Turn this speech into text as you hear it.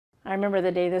I remember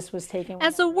the day this was taken.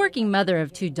 As a working mother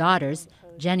of 2 daughters,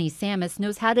 Jenny Samus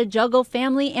knows how to juggle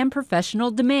family and professional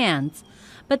demands.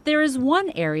 But there is one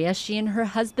area she and her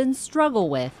husband struggle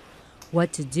with: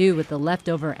 what to do with the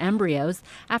leftover embryos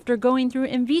after going through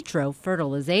in vitro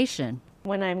fertilization.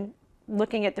 When I'm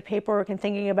looking at the paperwork and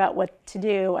thinking about what to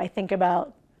do, I think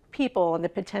about people and the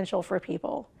potential for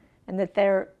people, and that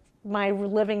they're my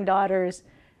living daughters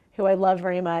who I love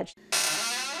very much.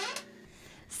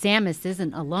 Samus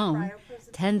isn't alone.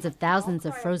 Tens of thousands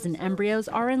of frozen embryos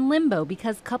are in limbo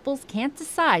because couples can't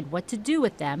decide what to do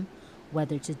with them,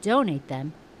 whether to donate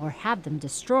them or have them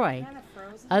destroyed.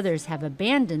 Others have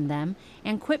abandoned them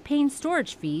and quit paying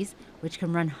storage fees, which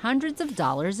can run hundreds of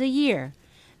dollars a year.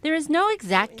 There is no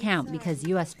exact count because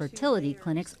U.S. fertility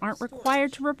clinics aren't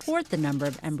required to report the number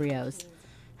of embryos.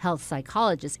 Health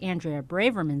psychologist Andrea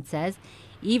Braverman says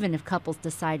even if couples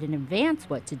decide in advance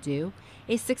what to do,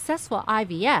 a successful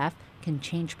IVF can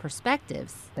change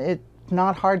perspectives. It's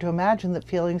not hard to imagine that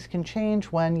feelings can change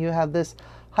when you have this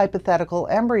hypothetical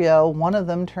embryo, one of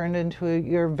them turned into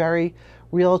your very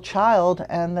real child,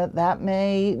 and that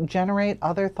may generate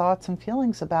other thoughts and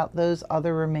feelings about those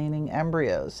other remaining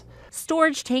embryos.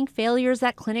 Storage tank failures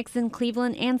at clinics in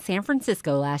Cleveland and San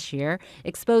Francisco last year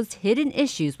exposed hidden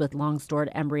issues with long-stored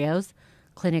embryos.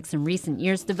 Clinics in recent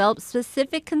years developed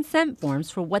specific consent forms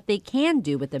for what they can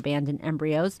do with abandoned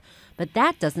embryos, but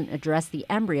that doesn't address the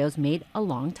embryos made a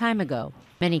long time ago.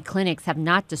 Many clinics have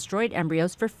not destroyed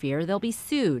embryos for fear they'll be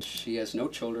sued. She has no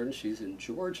children. She's in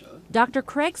Georgia. Dr.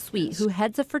 Craig Sweet, who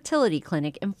heads a fertility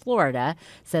clinic in Florida,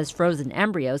 says frozen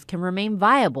embryos can remain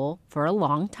viable for a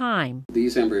long time.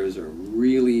 These embryos are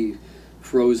really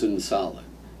frozen solid,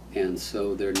 and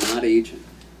so they're not aging,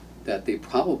 that they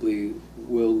probably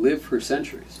will live for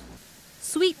centuries.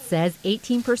 Sweet says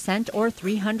 18% or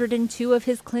 302 of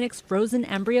his clinic's frozen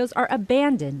embryos are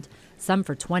abandoned, some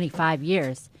for 25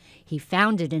 years. He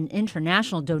founded an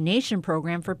international donation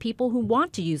program for people who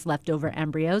want to use leftover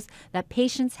embryos that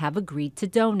patients have agreed to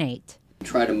donate.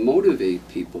 Try to motivate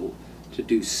people to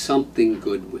do something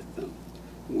good with them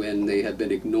when they have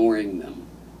been ignoring them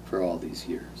for all these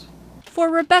years. For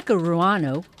Rebecca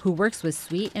Ruano, who works with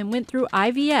Sweet and went through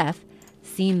IVF,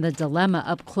 seeing the dilemma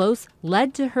up close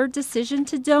led to her decision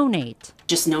to donate.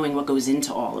 Just knowing what goes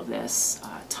into all of this,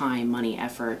 time, money,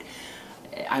 effort,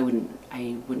 I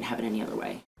wouldn't have it any other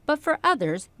way. But for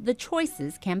others, the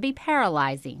choices can be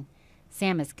paralyzing.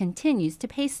 Samus continues to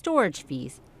pay storage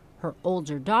fees. Her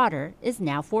older daughter is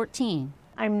now 14.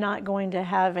 I'm not going to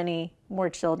have any more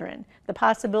children. The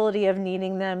possibility of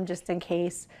needing them just in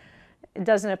case, it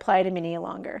doesn't apply to me any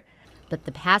longer. But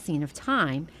the passing of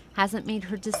time hasn't made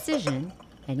her decision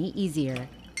any easier.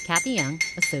 Kathy Young,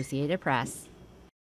 Associated Press.